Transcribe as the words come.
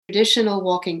traditional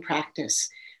walking practice.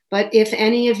 But if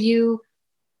any of you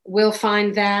will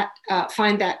find that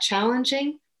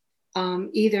challenging,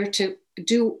 either to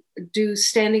do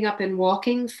standing up and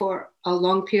walking for a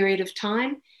long period of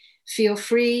time, feel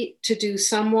free to do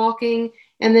some walking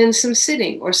and then some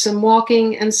sitting, or some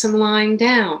walking and some lying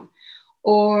down,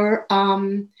 or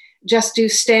just do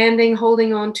standing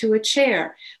holding on to a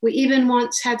chair. We even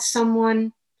once had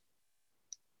someone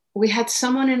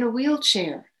in a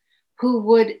wheelchair who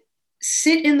would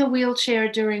sit in the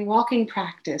wheelchair during walking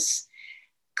practice,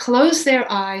 close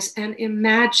their eyes, and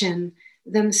imagine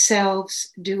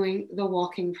themselves doing the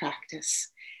walking practice.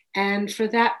 And for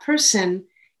that person,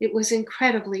 it was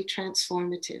incredibly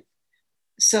transformative.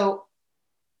 So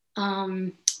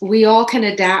we all can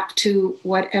adapt to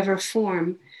whatever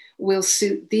form will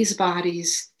suit these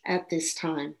bodies at this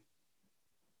time.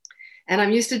 And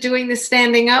I'm used to doing this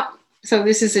standing up, so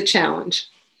this is a challenge.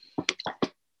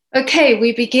 Okay,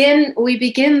 we begin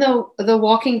the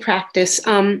walking practice.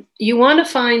 You want to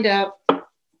find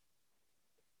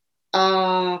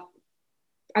a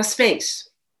space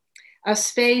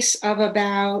of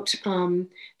about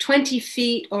 20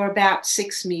 feet or about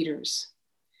 6 meters.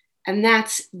 And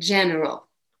that's general.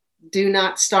 Do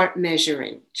not start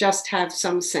measuring, just have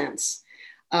some sense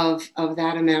of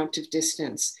that amount of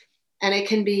distance. And it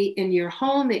can be in your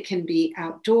home, it can be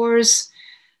outdoors.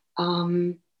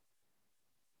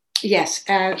 Yes,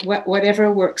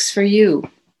 whatever works for you.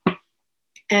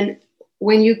 And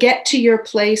when you get to your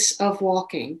place of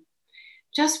walking,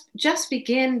 just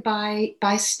begin by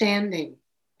standing,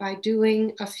 by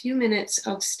doing a few minutes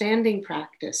of standing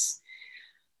practice.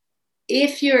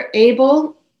 If you're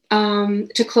able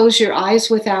to close your eyes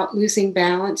without losing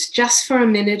balance, just for a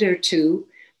minute or two,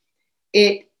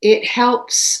 it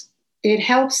helps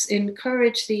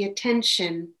encourage the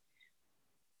attention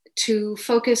to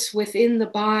focus within the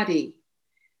body.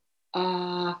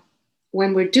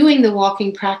 When we're doing the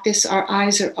walking practice, our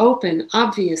eyes are open,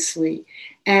 obviously,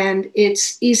 and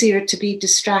it's easier to be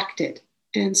distracted.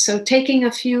 And so taking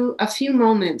a few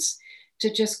moments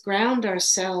to just ground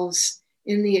ourselves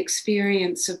in the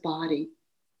experience of body.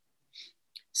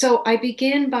 So I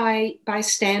begin by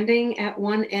standing at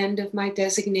one end of my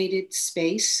designated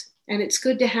space, and it's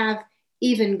good to have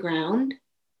even ground.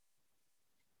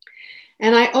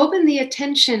 And I open the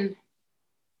attention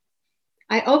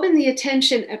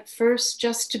at first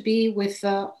just to be with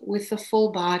the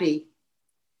full body.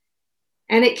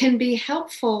 And it can be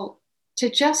helpful to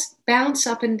just bounce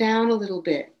up and down a little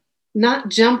bit, not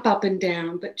jump up and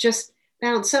down, but just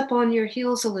bounce up on your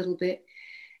heels a little bit,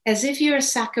 as if you're a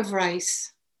sack of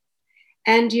rice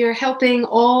and you're helping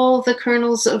all the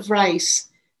kernels of rice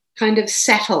kind of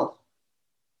settle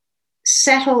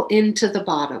into the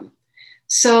bottom.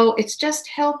 So it's just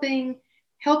helping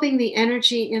the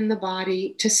energy in the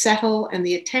body to settle and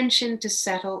the attention to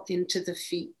settle into the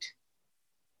feet.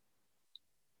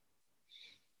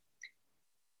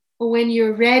 When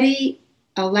you're ready,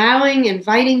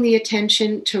 inviting the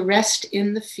attention to rest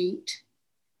in the feet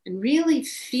and really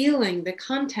feeling the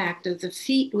contact of the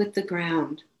feet with the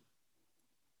ground.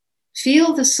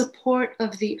 Feel the support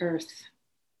of the earth.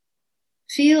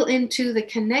 Feel into the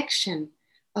connection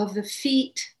of the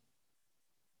feet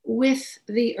with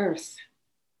the earth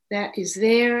that is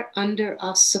there under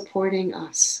us, supporting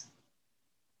us.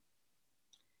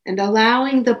 And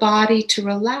allowing the body to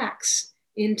relax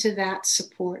into that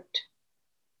support.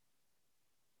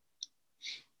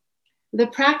 The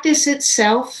practice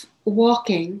itself,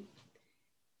 walking,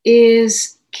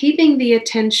 is keeping the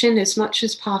attention as much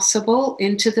as possible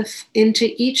into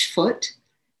each foot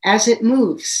as it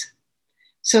moves.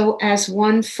 So as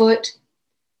one foot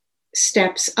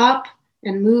steps up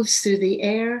and moves through the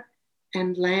air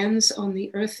and lands on the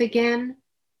earth again,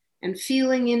 and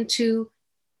feeling into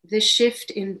the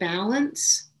shift in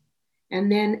balance.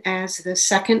 And then as the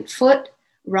second foot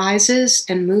rises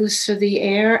and moves through the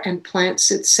air and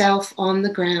plants itself on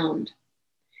the ground.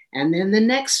 And then the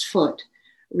next foot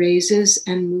raises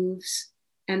and moves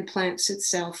and plants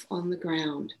itself on the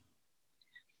ground.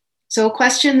 So a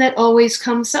question that always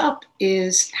comes up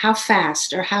is how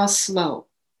fast or how slow?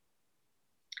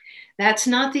 That's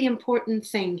not the important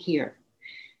thing here.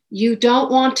 You don't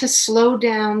want to slow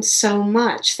down so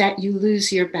much that you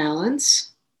lose your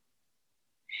balance.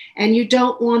 And you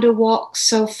don't want to walk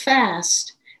so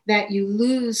fast that you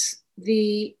lose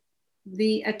the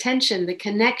attention, the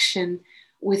connection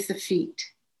with the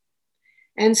feet.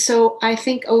 And so I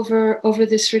think over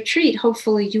this retreat,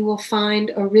 hopefully you will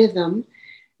find a rhythm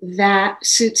that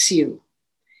suits you.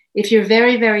 If you're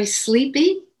very, very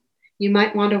sleepy, you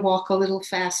might want to walk a little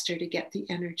faster to get the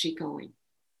energy going.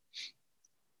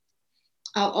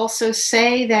 I'll also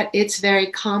say that it's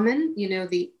very common, you know,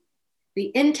 the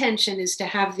intention is to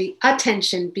have the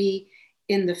attention be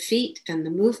in the feet and the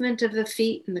movement of the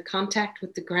feet and the contact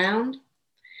with the ground.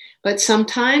 But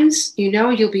sometimes, you know,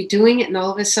 you'll be doing it and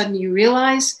all of a sudden you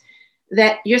realize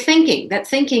that you're thinking, that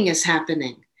thinking is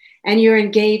happening and you're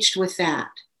engaged with that.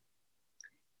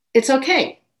 It's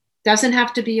okay. Doesn't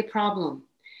have to be a problem.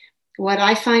 What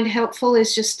I find helpful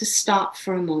is just to stop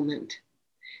for a moment.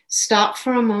 Stop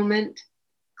for a moment,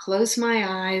 close my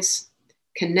eyes,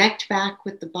 connect back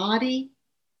with the body,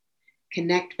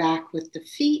 connect back with the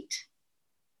feet,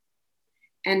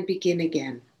 and begin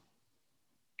again.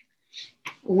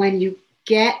 When you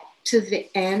get to the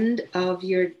end of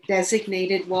your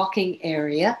designated walking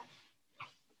area,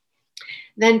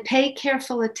 then pay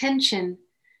careful attention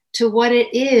to what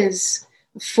it is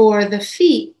for the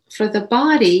feet, for the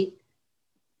body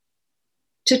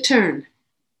to turn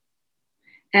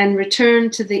and return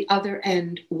to the other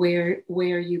end where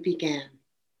you began.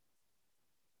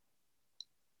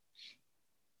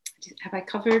 Have I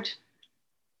covered?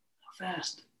 How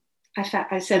fast? I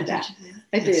said that.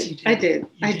 I Yes, did. I did.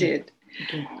 I did.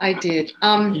 Okay. I did.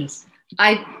 Yes.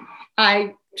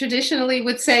 I traditionally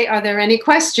would say, are there any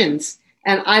questions?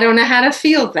 And I don't know how to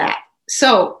field that.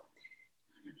 So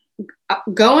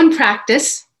go and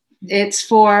practice. It's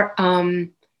for 5,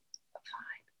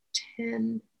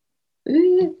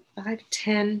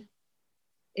 10.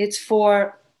 It's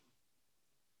for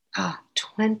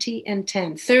 20 and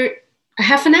 10.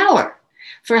 Half an hour.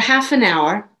 For half an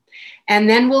hour. And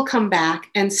then we'll come back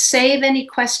and save any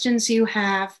questions you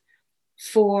have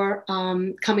for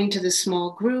coming to the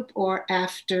small group or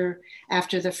after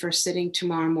the first sitting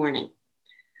tomorrow morning.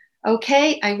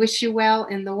 Okay, I wish you well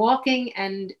in the walking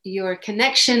and your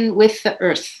connection with the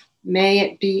earth. May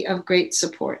it be of great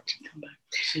support. Come back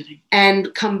to sitting.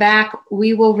 And come back.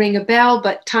 We will ring a bell,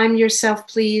 but time yourself,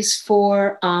 please,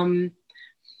 for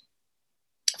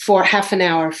half an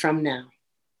hour from now.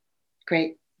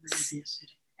 Great.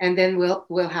 And then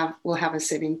we'll have a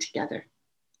sitting together.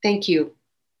 Thank you.